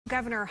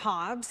Governor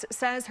Hobbs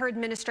says her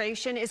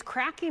administration is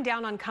cracking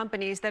down on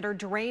companies that are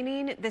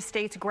draining the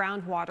state's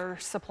groundwater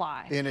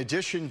supply. In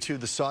addition to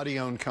the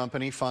Saudi-owned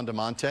company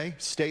Fondomonte,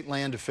 state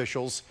land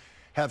officials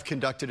have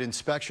conducted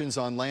inspections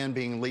on land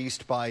being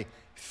leased by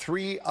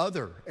 3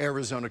 other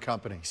Arizona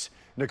companies.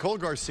 Nicole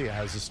Garcia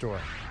has the story.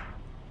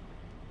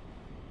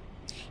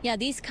 Yeah,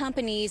 these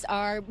companies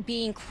are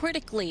being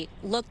critically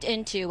looked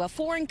into. A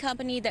foreign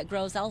company that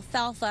grows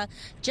alfalfa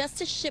just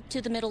to ship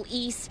to the Middle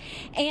East,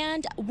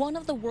 and one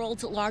of the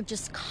world's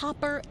largest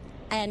copper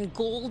and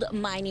gold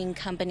mining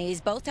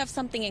companies. Both have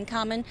something in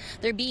common.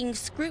 They're being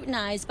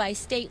scrutinized by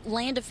state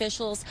land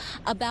officials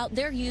about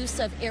their use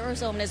of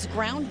Arizona's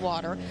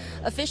groundwater.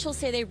 Officials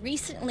say they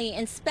recently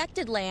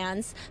inspected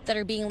lands that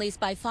are being leased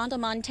by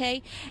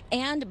Fondomonte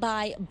and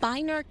by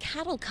Byner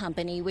Cattle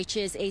Company, which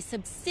is a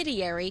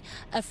subsidiary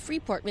of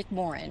Freeport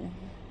McMoRan.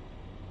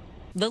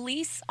 The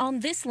lease on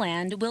this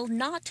land will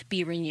not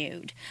be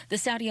renewed. The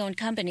Saudi-owned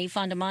company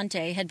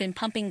Fondomonte had been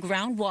pumping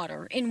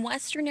groundwater in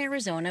western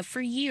Arizona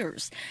for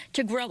years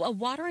to grow a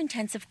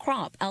water-intensive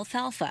crop,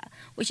 alfalfa,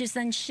 which is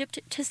then shipped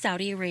to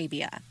Saudi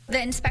Arabia.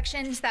 The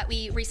inspections that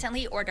we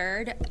recently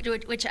ordered,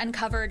 which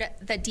uncovered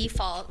the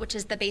default, which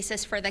is the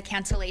basis for the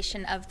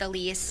cancellation of the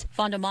lease.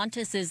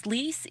 Fondomonte's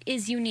lease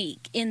is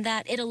unique in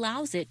that it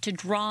allows it to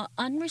draw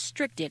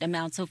unrestricted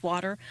amounts of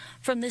water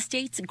from the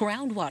state's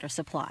groundwater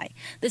supply,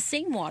 the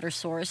same water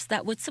source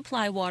that would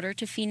supply water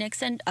to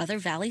Phoenix and other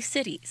valley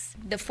cities.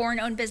 The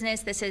foreign-owned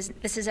business, this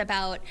is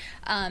about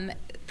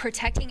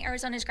protecting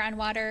Arizona's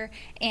groundwater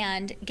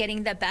and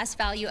getting the best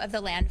value of the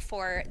land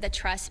for the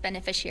trust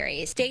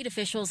beneficiaries. State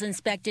officials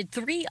inspected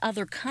 3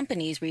 other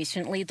companies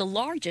recently, the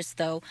largest,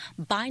 though,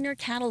 Byner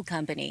Cattle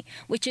Company,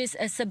 which is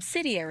a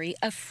subsidiary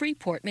of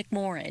Freeport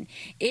McMoRan.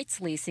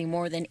 It's leasing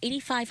more than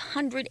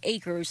 8,500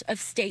 acres of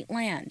state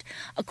land.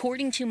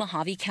 According to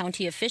Mojave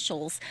County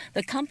officials,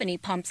 the company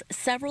pumps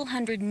several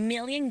hundred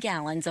million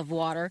gallons of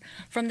water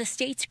from the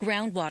state's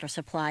groundwater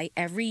supply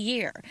every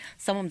year.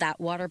 Some of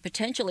that water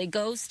potentially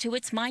goes to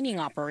its mining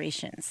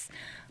operations.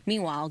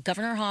 Meanwhile,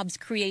 Governor Hobbs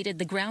created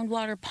the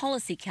Groundwater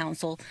Policy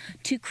Council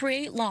to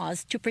create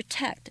laws to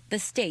protect the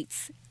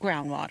state's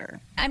groundwater.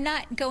 I'm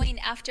not going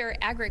after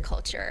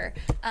agriculture.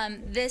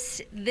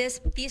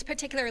 These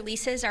particular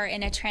leases are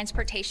in a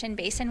transportation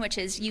basin, which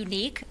is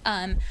unique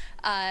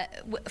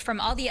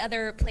from all the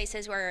other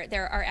places where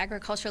there are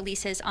agricultural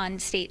leases on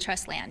state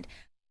trust land.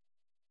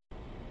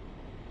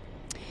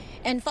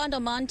 And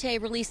Fondomonte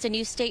released a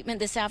new statement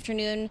this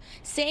afternoon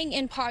saying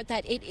in part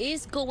that it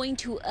is going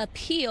to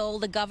appeal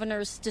the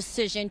governor's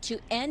decision to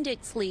end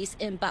its lease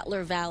in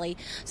Butler Valley.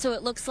 So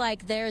it looks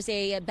like there's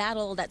a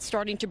battle that's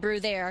starting to brew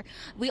there.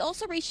 We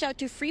also reached out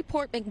to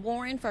Freeport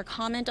McMoRan for a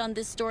comment on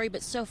this story,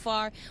 but so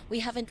far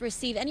we haven't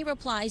received any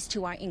replies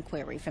to our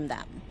inquiry from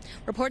them.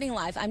 Reporting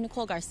live, I'm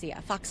Nicole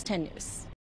Garcia, Fox 10 News.